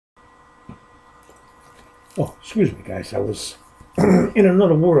Oh, excuse me, guys. I was in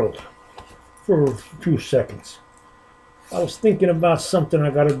another world for a few seconds. I was thinking about something I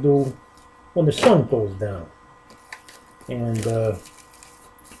got to do when the sun goes down. And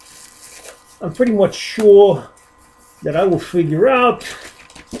I'm pretty much sure that I will figure out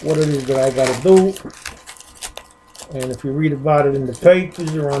what it is that I got to do. And if you read about it in the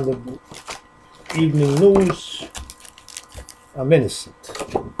papers or on the evening news, I'm innocent.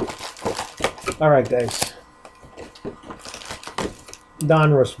 All right, guys.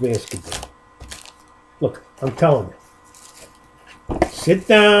 Donruss basketball. Look, I'm telling you. Sit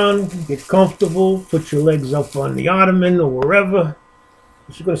down, get comfortable, put your legs up on the ottoman or wherever.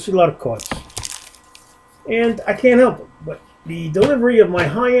 You're going to see a lot of cards. And I can't help it, but the delivery of my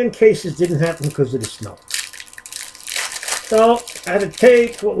high-end cases didn't happen because of the snow. So I had to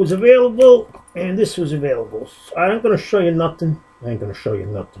take what was available, and this was available. So I ain't going to show you nothing. I ain't going to show you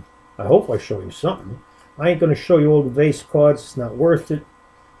nothing. I hope I show you something. I ain't going to show you all the base cards. It's not worth it.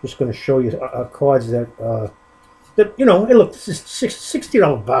 Just going to show you cards that, you know, hey, look, this is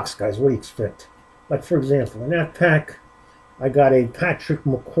 $60 box, guys. What do you expect? Like, for example, in that pack, I got a Patrick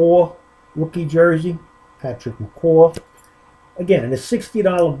McCaw rookie jersey. Patrick McCaw. Again, in a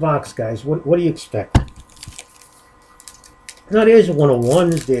 $60 box, guys, what do you expect? Now, there's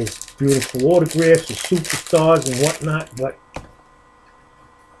 101s, there's beautiful autographs, there's superstars and whatnot, but,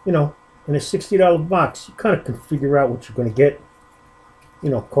 you know, in a $60 box, you kind of can figure out what you're going to get. You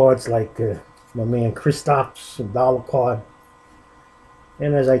know, cards like my man Kristaps, a dollar card.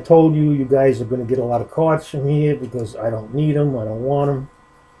 And as I told you, you guys are going to get a lot of cards from here because I don't need them, I don't want them.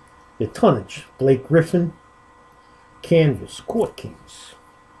 The tonnage, Blake Griffin, Canvas, Court Kings.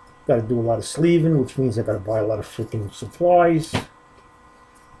 Got to do a lot of sleeving, which means I got to buy a lot of freaking supplies.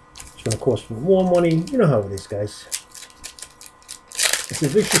 It's going to cost me more money. You know how it is, guys. It's a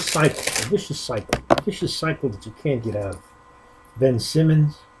vicious cycle, a vicious cycle, a vicious cycle that you can't get out of. Ben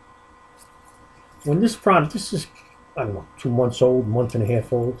Simmons. When this product, this is, I don't know, 2 months old, month and a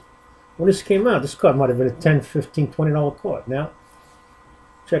half old. When this came out, this card might have been a $10, $15, $20 card. Now,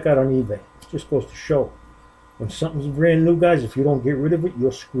 check out on eBay. It just goes to show. When something's brand new, guys, if you don't get rid of it,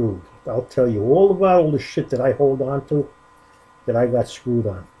 you're screwed. I'll tell you all about all the shit that I hold on to that I got screwed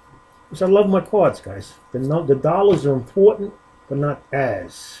on. Because I love my cards, guys. The dollars are important, but not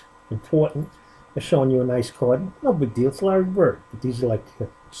as important. They're showing you a nice card. No big deal. It's Larry Bird. But these are like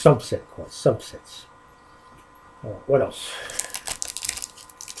subset cards, subsets. What else?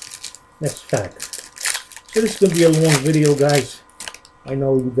 Next pack. So this is going to be a long video, guys. I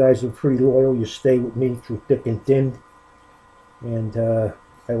know you guys are pretty loyal. You stay with me through thick and thin. And I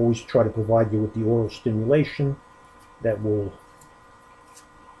always try to provide you with the oral stimulation that will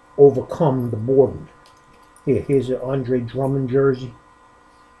overcome the boredom. Here's an Andre Drummond jersey.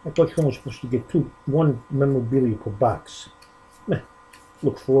 I thought you were only supposed to get one memorabilia per box.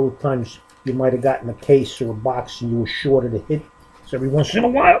 Look, for all the times you might have gotten a case or a box and you were short of the hit. So every once in a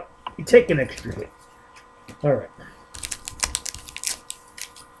while, you take an extra hit. All right.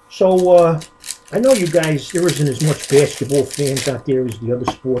 So, I know you guys, there isn't as much basketball fans out there as the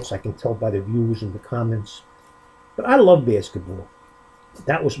other sports. I can tell by the views and the comments. But I love basketball.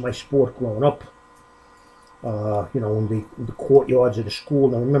 That was my sport growing up. You know, in the courtyards of the school.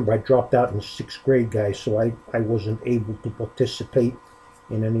 Now, remember, I dropped out in 6th grade, guys, so I wasn't able to participate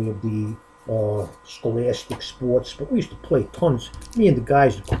in any of the scholastic sports. But we used to play tons. Me and the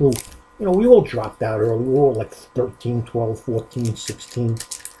guys, the crew, you know, we all dropped out early. We were all like 13, 12, 14, 16.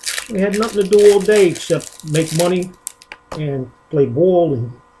 We had nothing to do all day except make money and play ball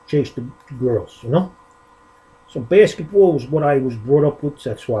and chase the girls, you know? So basketball was what I was brought up with.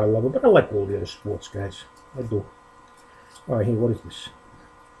 So that's why I love it. But I like all the other sports, guys. I do. All right, here, what is this?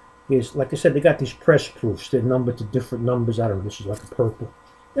 Here's, like I said, they got these press proofs. They're numbered to different numbers. I don't know. This is like a purple.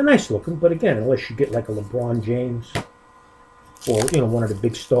 They're nice looking, but again, unless you get like a LeBron James or, you know, one of the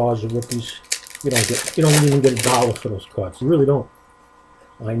big stars or rookies, you don't even get $1 for those cards. You really don't.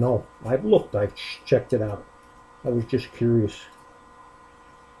 I know. I've looked. I've checked it out. I was just curious.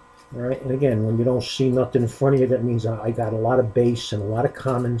 All right, and again, when you don't see nothing in front of you, that means I got a lot of base and a lot of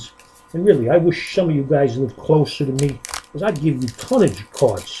commons. And really, I wish some of you guys lived closer to me, because I'd give you tonnage of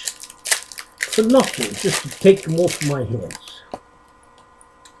cards for nothing, just to take them off my hands.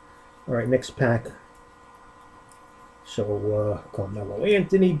 All right, next pack. So, Carmelo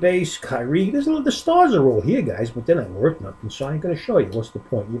Anthony base, Kyrie. The stars are all here, guys, but they're not worth nothing, so I ain't going to show you. What's the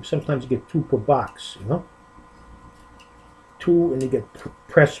point? Sometimes you get 2 per box, you know? 2, and you get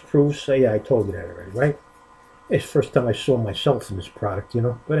press proofs. So, yeah, I told you that already, right? It's the first time I saw myself in this product, you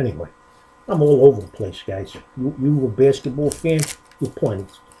know? But anyway, I'm all over the place, guys. You a basketball fan,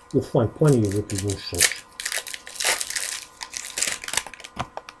 you'll find plenty of Ricky Russos.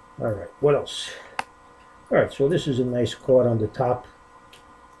 All right, what else? All right, so this is a nice card on the top.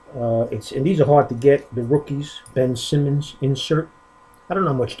 And these are hard to get. The rookies, Ben Simmons insert. I don't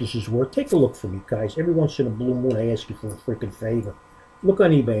know how much this is worth. Take a look for me, guys. Every once in a blue moon, I ask you for a freaking favor. Look on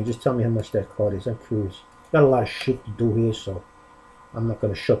eBay and just tell me how much that card is. I'm curious. Got a lot of shit to do here, so I'm not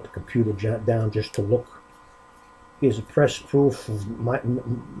going to shut the computer down just to look. Here's a press proof of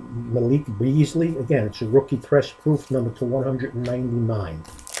Malik Beasley. Again, it's a rookie press proof, number to 199.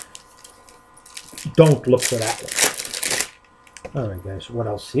 Don't look for that one. All right, guys. What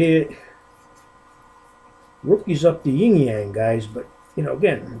else here? Rookies up the yin yang, guys. But you know,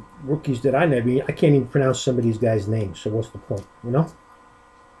 again, rookies that I can't even pronounce some of these guys' names. So what's the point? You know.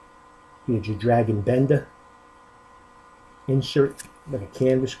 Here's your Dragon Bender insert, like a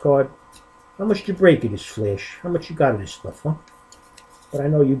canvas card. How much did you break of this Flash? How much you got of this stuff, huh? But I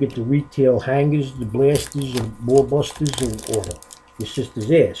know you get the retail hangers, the blasters, and ball busters, or your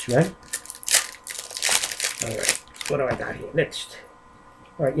sister's ass, right? All right, what do I got here next?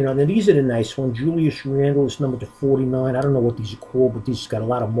 All right, you know, now these are the nice ones. Julius Randle is number to 49. I don't know what these are called, but these got a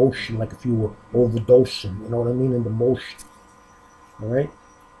lot of motion, like if you were overdosing, you know what I mean, in the motion. All right?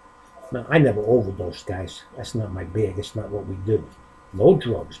 Now, I never overdosed, guys. That's not my bag. That's not what we do. No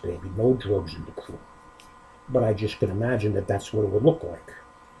drugs, baby. No drugs in the crew. But I just can imagine that that's what it would look like.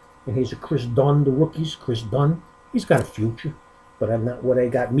 And here's a Chris Dunn, the rookies. Chris Dunn. He's got a future. But I'm not what they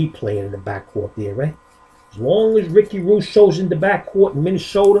got me playing in the backcourt there, right? As long as Ricky Russo's in the backcourt in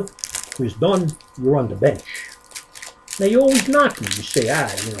Minnesota, Chris Dunn, you're on the bench. Now, you always knock me. You say,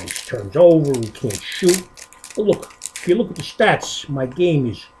 you know, he turns over, he can't shoot. But look, if you look at the stats, my game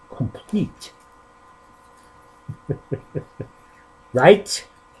is complete. Right?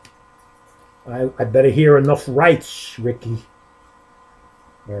 I better hear enough rights, Ricky.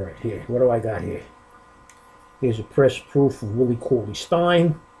 All right, here. What do I got here? Here's a press proof of Willie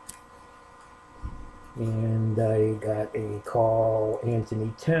Cauley-Stein. And I got a Carl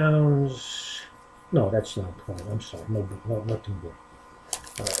Anthony Towns. No, that's not a point. I'm sorry. No, nothing good.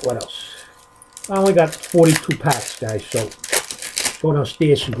 All right, what else? I only got 42 packs, guys, so go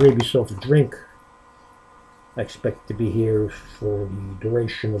downstairs and grab yourself a drink. I expect to be here for the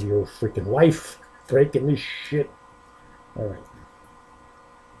duration of your freaking life, drinking this shit. All right.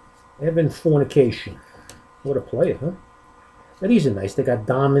 Evan Fornication. What a player, huh? Now, these are nice. They got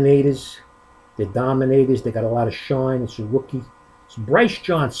Dominators. They're Dominators. They got a lot of shine. It's a rookie. It's Bryce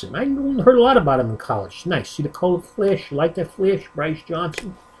Johnson. I heard a lot about him in college. Nice. See the color flash? You like that flash? Bryce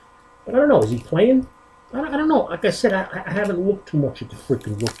Johnson? But I don't know. Is he playing? I don't know. Like I said, I haven't looked too much at the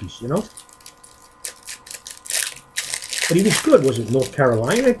freaking rookies, you know? But he was good. Was it North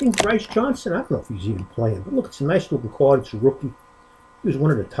Carolina, I think, Bryce Johnson? I don't know if he's even playing. But look, it's a nice looking card. It's a rookie. He was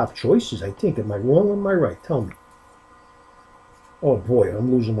one of the top choices, I think. Am I wrong or am I right? Tell me. Oh, boy,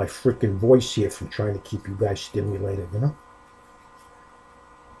 I'm losing my freaking voice here from trying to keep you guys stimulated, you know?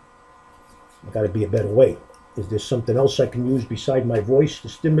 I got to be a better way. Is there something else I can use beside my voice to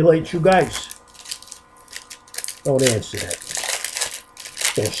stimulate you guys? Don't answer that.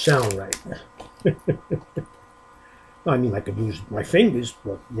 Don't sound right. I mean, I could use my fingers,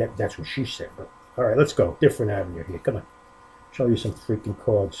 but yeah, that's what she said. But all right, let's go. Different avenue here. Come on. Show you some freaking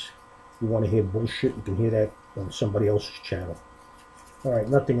cards. If you want to hear bullshit, you can hear that on somebody else's channel. All right,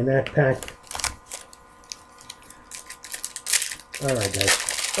 nothing in that pack. All right,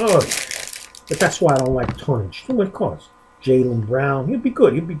 guys. Oh, but that's why I don't like tonnage. Too many cards. Jaylen Brown. He'll be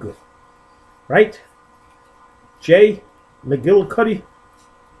good. He'll be good. Right? Jay McGillicuddy.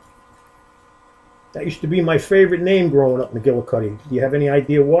 That used to be my favorite name growing up, McGillicuddy. Do you have any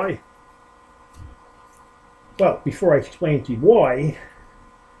idea why? Well, before I explain to you why,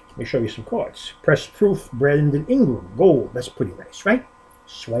 let me show you some cards. Press proof, Brandon Ingram, gold. That's pretty nice, right?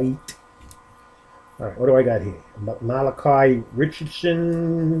 Sweet. All right, what do I got here? Malachi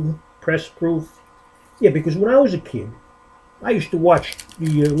Richardson, press proof. Yeah, because when I was a kid, I used to watch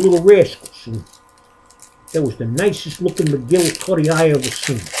the Little Rascals, and that was the nicest looking McGillicuddy I ever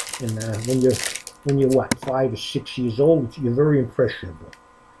seen. And when you're what, 5 or 6 years old, you're very impressionable.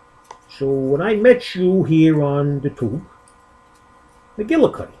 So when I met you here on the tube,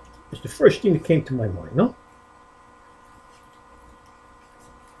 McGillicuddy is the first thing that came to my mind, no?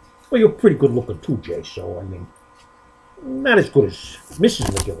 Well, you're pretty good looking too, Jay, so, I mean, not as good as Mrs.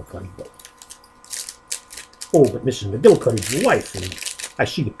 McGillicuddy, but... Oh, but Mrs. McGillicuddy's your wife, and I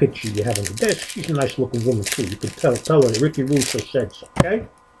see the picture you have on the desk. She's a nice looking woman, too. You can tell her that Ricky Russo said so, okay?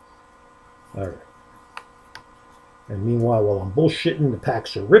 All right. And meanwhile, while I'm bullshitting, the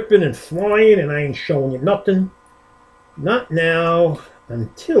packs are ripping and flying, and I ain't showing you nothing. Not now,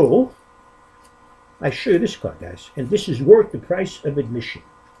 until I show you this card, guys. And this is worth the price of admission.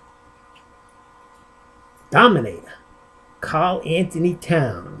 Dominator. Karl Anthony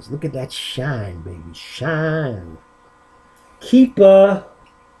Towns. Look at that shine, baby. Shine. Keeper.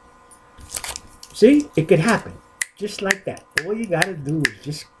 See? It could happen. Just like that. All you got to do is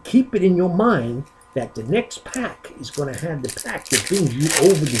just keep it in your mind that the next pack is going to have the pack that brings you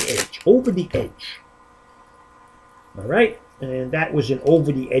over the edge. Over the edge. All right? And that was an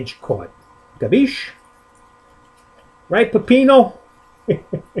over the edge card. Gabish? Right, Pepino?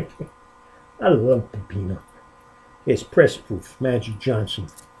 I love Pepino. It's press proof. Magic Johnson.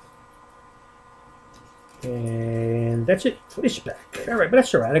 And that's it for this pack. All right, but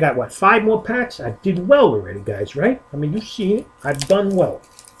that's all right. I got, what, 5 more packs? I did well already, guys, right? I mean, you've seen it. I've done well.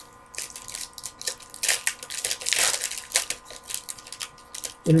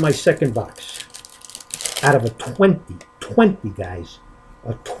 In my second box, out of a 20, guys,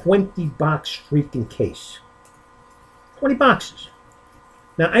 a 20-box freaking case. 20 boxes.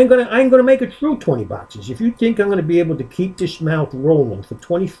 Now, I ain't gonna make it through 20 boxes. If you think I'm gonna be able to keep this mouth rolling for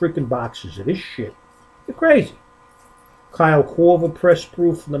 20 freaking boxes of this shit, you're crazy. Kyle Korver, press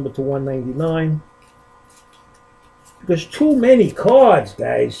proof, number /199. There's too many cards,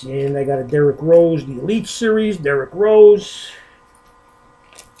 guys. And I got a Derrick Rose, the Elite Series, Derrick Rose.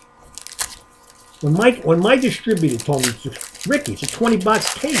 When my distributor told me, Ricky, it's a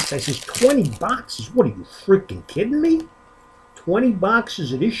 20-box case. I says, 20 boxes? What are you freaking kidding me? 20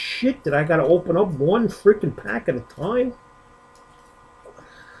 boxes of this shit that I got to open up one freaking pack at a time?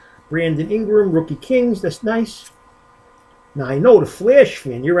 Brandon Ingram, Rookie Kings, that's nice. Now, I know the Flash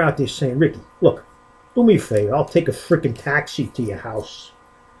fan, you're out there saying, Ricky, look, do me a favor. I'll take a freaking taxi to your house.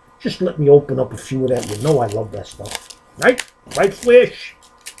 Just let me open up a few of that. You know I love that stuff. Right? Right, Flash?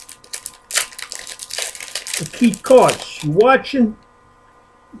 The key cards. You watching?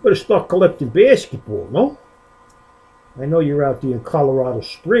 You better start collecting basketball, no? I know you're out there in Colorado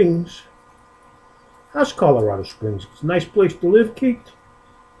Springs. How's Colorado Springs? It's a nice place to live, Keith?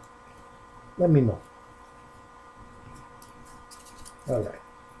 Let me know. All right.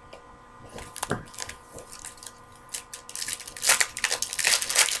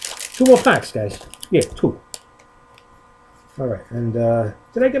 2 more packs, guys. Yeah, 2. All right, and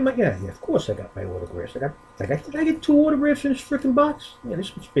did I get my? Yeah, of course I got my autographs. Did I get 2 autographs in this freaking box? Yeah,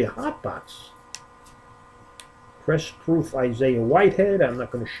 this must be a hot box. Press proof Isaiah Whitehead. I'm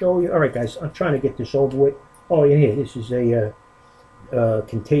not going to show you. All right, guys, I'm trying to get this over with. Oh, yeah, this is a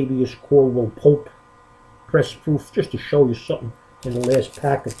Contavious Caldwell Pope press proof, just to show you something in the last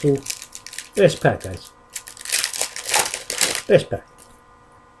pack or 2. Last pack, guys. Last pack.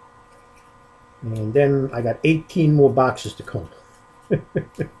 And then I got 18 more boxes to come. Do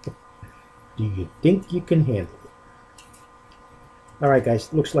you think you can handle it? All right,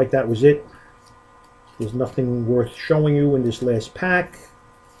 guys. Looks like that was it. There's nothing worth showing you in this last pack.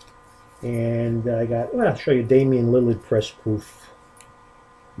 And I got, well, I'll show you Damian Lillard press proof.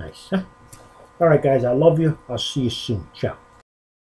 Nice, huh? All right, guys. I love you. I'll see you soon. Ciao.